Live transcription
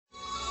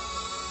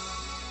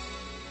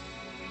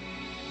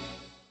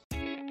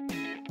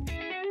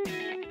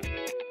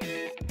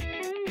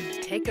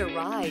Take a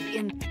ride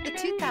in the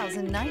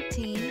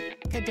 2019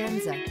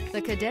 Cadenza.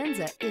 The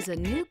Cadenza is a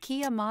new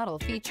Kia model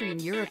featuring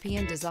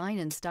European design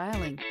and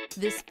styling.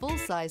 This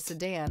full-size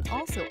sedan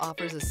also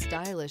offers a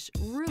stylish,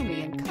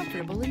 roomy, and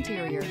comfortable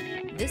interior.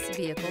 This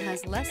vehicle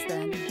has less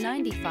than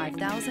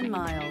 95,000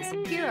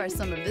 miles. Here are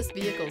some of this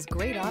vehicle's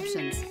great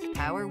options: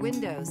 power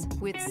windows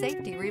with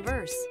safety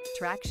reverse,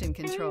 traction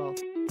control,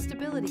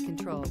 stability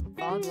control,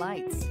 fog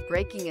lights,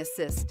 braking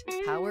assist,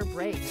 power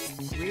brakes,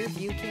 rear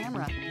view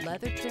camera,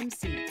 leather trim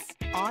seats,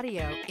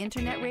 audio,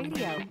 internet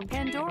radio,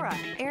 Pandora,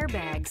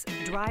 airbags,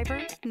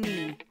 driver,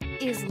 knee.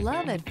 Is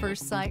love at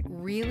first sight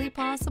really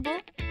possible?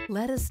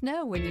 Let us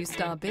know when you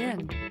stop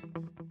in.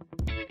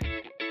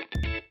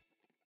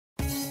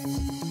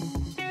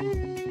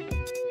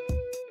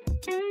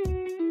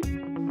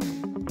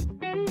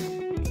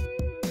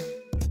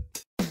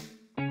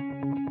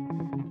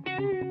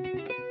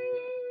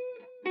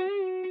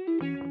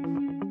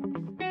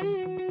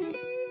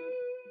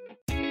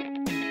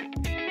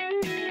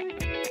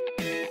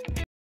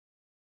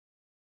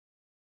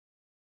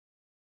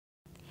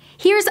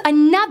 Here's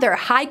another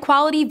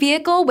high-quality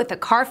vehicle with a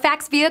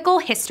Carfax Vehicle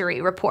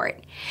History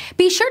Report.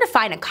 Be sure to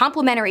find a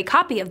complimentary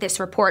copy of this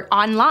report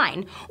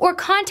online or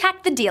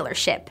contact the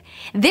dealership.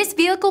 This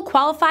vehicle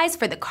qualifies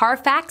for the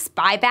Carfax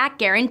Buyback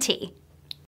Guarantee.